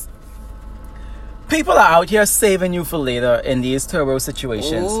relationships. People are out here saving you for later in these turbo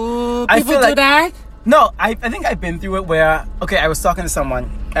situations. Ooh, I people feel do like- that? No, I think I've been through it where, okay, I was talking to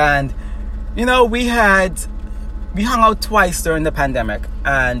someone and, you know, we hung out twice during the pandemic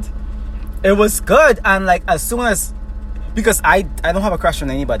and it was good. And like, as soon as, because I don't have a crush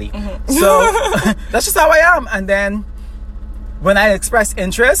on anybody. So that's just how I am. And then when I expressed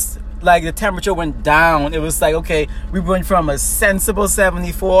interest, like the temperature went down. It was like, okay, we went from a sensible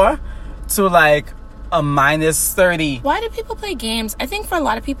 74 to like a minus 30. Why do people play games? I think for a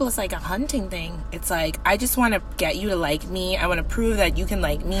lot of people, it's like a hunting thing. It's like, I just want to get you to like me. I want to prove that you can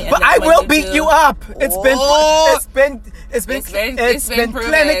like me. And But then I when will you beat do- you up. It's been Oh. proven. It's been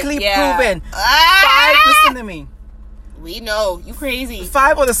clinically yeah. proven. Ah! Listen to me. We know. You crazy.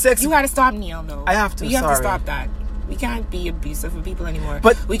 5 or the 6. You gotta stop Neil, though. I have to, We have sorry. to stop that. We can't be abusive with people anymore.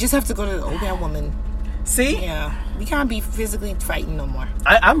 But- we just have to go to the old man woman. See, Yeah. We can't be physically fighting no more.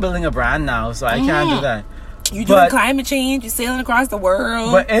 I'm building a brand now, so I can't do that. You doing But- climate change. You're sailing across the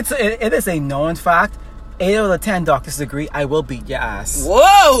world. But it is a known fact. 8 out of 10 doctors agree I will beat your ass.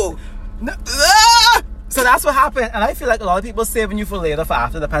 Whoa! So that's what happened, and I feel like a lot of people saving you for later for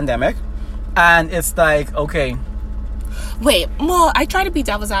after the pandemic. And it's like, okay, Wait, well, I try to be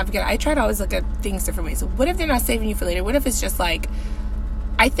devil's advocate. I try to always look at things different ways. So what if they're not saving you for later? What if it's just like,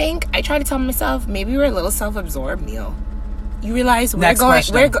 I think I try to tell myself, maybe we're a little self-absorbed, Neil. You realize we're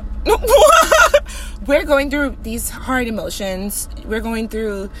going through these hard emotions. We're going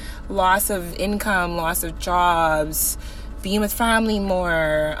through loss of income, loss of jobs, being with family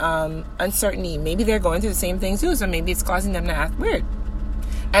more, uncertainty. Maybe they're going through the same things too, so maybe it's causing them to act weird.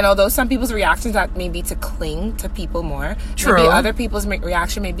 And although some people's reactions that may be to cling to people more, True. maybe other people's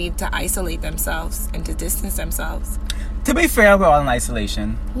reaction may be to isolate themselves and to distance themselves. To be fair, we're all in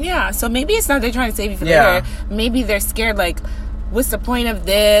isolation. Yeah, so maybe it's not they're trying to save you for Yeah. later. Maybe they're scared, like, what's the point of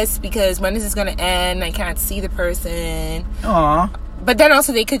this? Because when is this going to end? I can't see the person. Aw. But then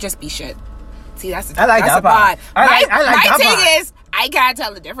also they could just be shit. See, that's I like that's that a part. part. I like my that thing part. is, I can't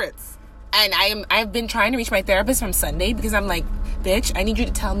tell the difference. And I've been trying to reach my therapist from Sunday because I'm like, bitch, I need you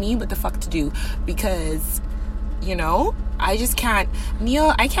to tell me what the fuck to do. Because, you know, I just can't.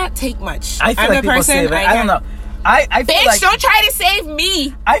 Neil, I can't take much. I feel I'm like a people person, save it. I don't know. I feel Bitch, like, don't try to save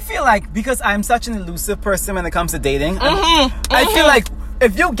me. I feel like because I'm such an elusive person when it comes to dating, I feel like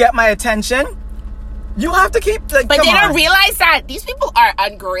if you get my attention, you have to keep like. But come they on. don't realize that these people are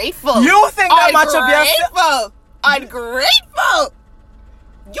ungrateful. You think that much of yourself? Ungrateful.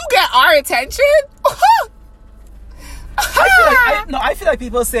 You get our attention. I feel like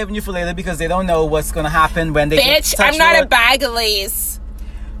people are saving you for later because they don't know what's gonna happen when they Bitch, touch I'm not road. a bag of lace.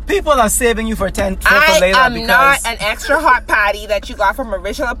 People are saving you for later I am because not an extra hot patty that you got from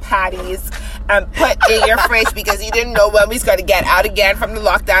Original Patties and put in your fridge because you didn't know when we was going to get out again from the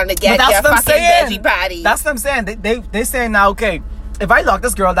lockdown to get But your that's what I'm fucking saying. veggie patty. That's what I'm saying. They saying now, okay, if I lock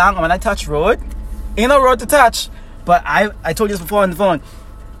this girl down and when I touch road, ain't no road to touch. But I told you this before on the phone.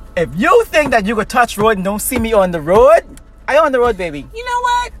 If you think that you could touch road and don't see me on the road, I on the road, baby. You know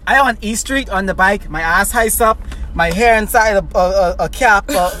what? I on E Street on the bike, my ass highs up, my hair inside a cap,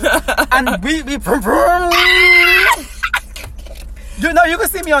 and we vroom, vroom. You know, you can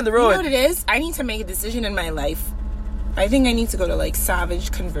see me on the You know road. what it is? I need to make a decision in my life. I think I need to go to like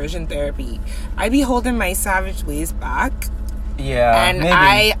savage conversion therapy. I be holding my savage ways back. Yeah, And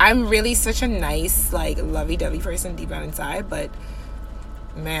maybe. I'm really such a nice, like, lovey-dovey person deep down inside, but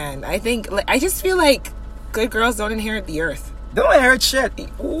man, I think, like, I just feel like good girls don't inherit the earth. Don't hurt shit.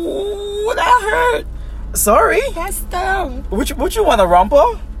 Ooh, that hurt. Sorry. That's dumb. Would you want a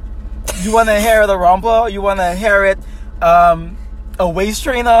romper? You want to inherit a romper? You want to inherit a waist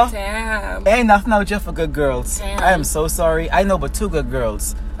trainer? Damn. Ain't nothing out there for good girls. Damn. I am so sorry. I know but 2 good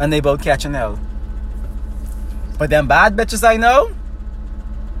girls, and they both catching hell. But them bad bitches I know,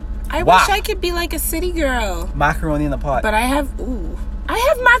 I Wow. wish I could be like a city girl. macaroni in a pot. But I have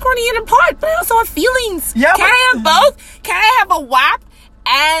macaroni in a pot, but I also have feelings. Yeah, Can but- I have both? Can I have a WAP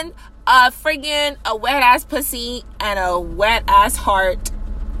and a wet ass pussy and a wet ass heart?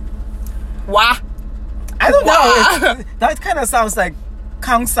 Wah. I don't Wow. know. That kind of sounds like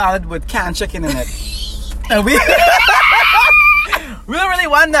Kong salad with canned chicken in it. And we don't really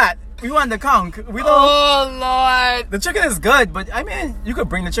want that. We want the Kong. We don't. Oh Lord. The chicken is good, but I mean, you could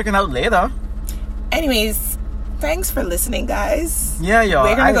bring the chicken out later. Anyways, thanks for listening, guys. Yeah, yo.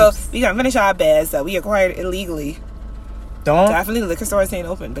 We're gonna finish our bears that we acquired illegally. Don't. Definitely the liquor stores ain't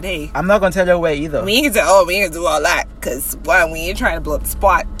open, but hey. I'm not gonna tell you away either. We ain't gonna do all that. Cause 1, we ain't trying to blow up the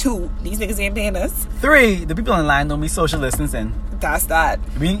spot. 2, these niggas ain't paying us. 3, the people in line don't be social distancing. That's that.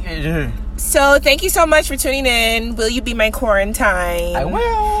 I So thank you so much for tuning in. Will you be my quarantine?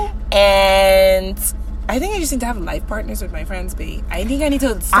 will. And I think I just need to have life partners with my friends, B. I think I need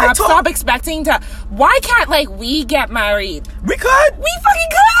to stop expecting to. Why can't like we get married? We could. We fucking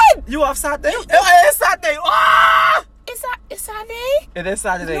could. You off Saturday? Oh, it's Saturday. Ah! It's Saturday? It is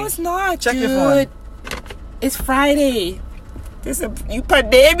Saturday. No, it's not. Check dude. your phone. It's Friday. You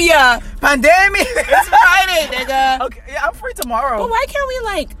pandemia. Pandemic. It's Friday, nigga. Okay, yeah, I'm free tomorrow. But why can't we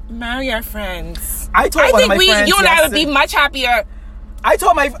like marry our friends? I told I one of think my friends you and I would yesterday- be much happier. I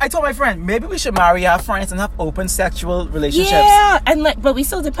told my friend maybe we should marry our friends and have open sexual relationships. Yeah, and like, but we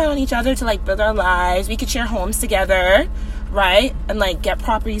still depend on each other to like build our lives. We could share homes together, right? And like get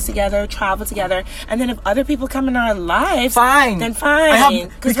properties together, travel together. And then if other people come in our lives, Fine. then fine. I have,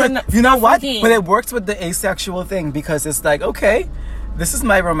 because we're not, you know not what? fucking. But it works with the asexual thing because it's like, okay, this is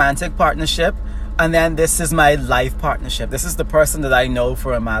my romantic partnership, and then this is my life partnership. This is the person that I know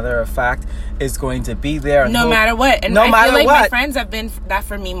for a matter of fact is going to be there. And no matter what. And no I matter feel like what. my friends have been that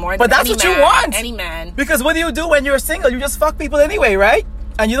for me more But than that's any what you man, want. any man. Because what do you do when you're single? You just fuck people anyway, right?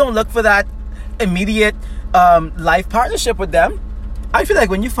 And you don't look for that immediate life partnership with them. I feel like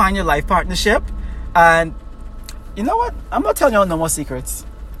when you find your life partnership, and you know what? I'm not telling you all no more secrets.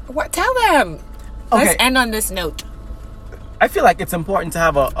 What? Tell them. Okay. Let's end on this note. I feel like it's important to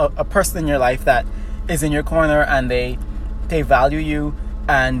have a person in your life that is in your corner and they value you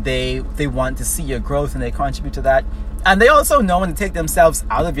and they want to see your growth and they contribute to that. And they also know when to take themselves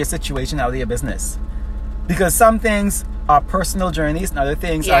out of your situation, out of your business. Because some things are personal journeys and other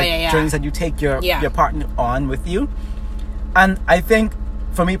things are journeys that you take your partner on with you. And I think,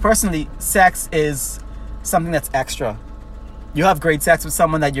 for me personally, sex is something that's extra. You have great sex with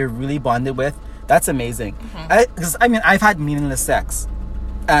someone that you're really bonded with. That's amazing. Because, I've had meaningless sex.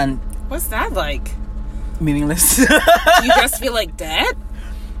 And what's that like? Meaningless. You just feel like dead?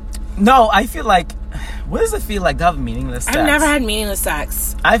 No, I feel like... What does it feel like to have meaningless sex? I've never had meaningless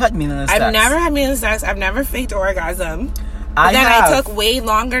sex. I've had meaningless sex. I've never had meaningless sex. I've never faked orgasm. I took way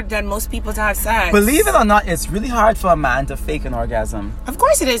longer than most people to have sex. Believe it or not, it's really hard for a man to fake an orgasm. Of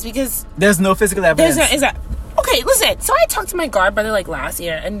course it is, because... There's no physical evidence. Okay, listen. So I talked to my god brother like last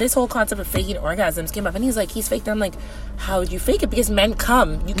year, and this whole concept of faking orgasms came up, and he's like, he's faked. I'm like, how would you fake it? Because men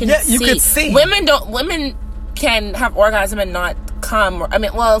come. You can see. You can see. Women can have orgasm and not come,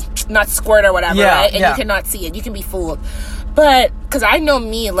 not squirt or whatever, right? And you cannot see it. You can be fooled. But, because I know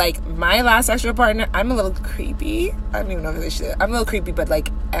me, like, my last sexual partner, I'm a little creepy. I don't even know if this shit. I'm a little creepy, but,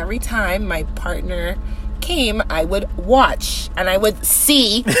 like, every time my partner came, I would watch, and I would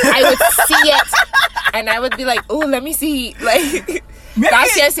see it, and I would be like, oh, let me see, like...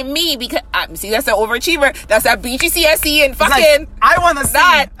 That's just me, because see, that's an overachiever. That's that BGCSE and fucking. Like, I want to see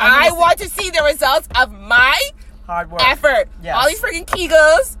that. I want to see the results of my hard work, effort. Yes. All these freaking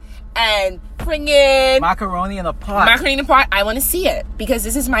Kegels and freaking macaroni in a pot. I want to see it, because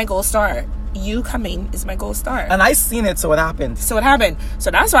this is my gold star. You coming is my gold star. And I seen it, so it happened. So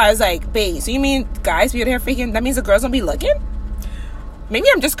that's why I was like, babe, so you mean guys be out here freaking? That means the girls don't be looking? Maybe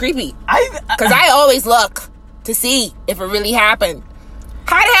I'm just creepy. Because I always look to see if it really happened.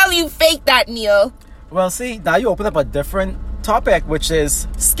 How the hell you fake that, Neil? Well, see, now you open up a different topic, which is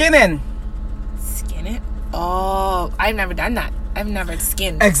skinning. Skinning? Oh, I've never done that. I've never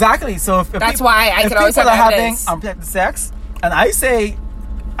skinned. Exactly. So if that's why I could always have evidence. Having unprotected sex, and I say,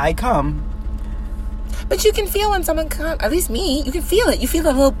 I come. But you can feel when someone comes. At least me, you can feel it. You feel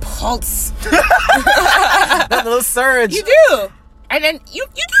the little pulse, that little surge. You do, and then you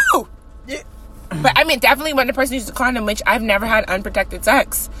do. Yeah. But definitely when the person uses a condom, which I've never had unprotected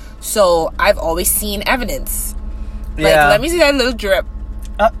sex, so I've always seen evidence. Like, let me see that little drip.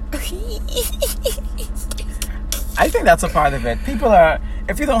 I think that's a part of it. People are,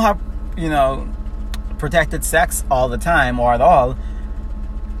 if you don't have, protected sex all the time or at all,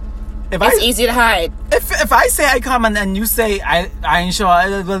 it's easy to hide. If I say I come and then you say I ain't sure,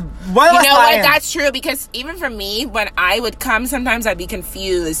 what? That's true, because even for me, when I would come, sometimes I'd be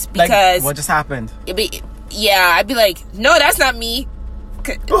confused because like, what just happened? I'd be like, no, that's not me.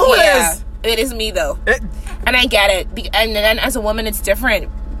 Who is? It is me though, and I get it. And then as a woman, it's different,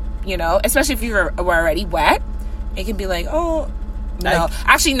 especially if you were already wet. It can be like, oh no,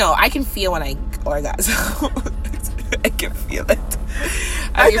 actually no, I can feel when I orgasm. I can feel it.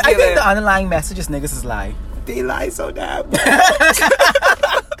 I think the underlying message is niggas is lie. They lie so damn.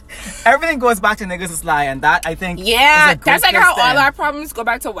 Everything goes back to niggas is lie, and that I think that's like how all our problems go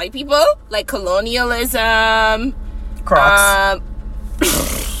back to white people, like colonialism, Crocs.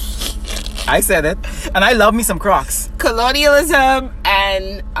 I said it, and I love me some Crocs. Colonialism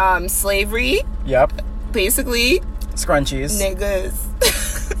and slavery. Yep. Basically, scrunchies. Niggas.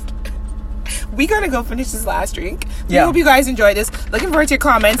 We gotta go finish this last drink. We hope you guys enjoyed this. Looking forward to your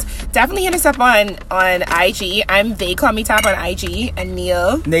comments. Definitely hit us up on IG. I'm They Call Me Top on IG, and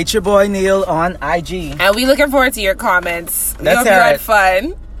Neil, Nature Boy Neil on IG. And we looking forward to your comments. We hope you had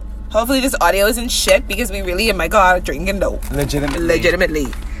fun. Hopefully this audio isn't shit, because we really, oh my god, drinking dope. Legitimately.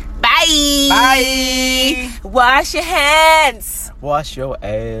 Bye. Bye. Wash your hands. Wash your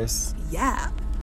ass. Yeah.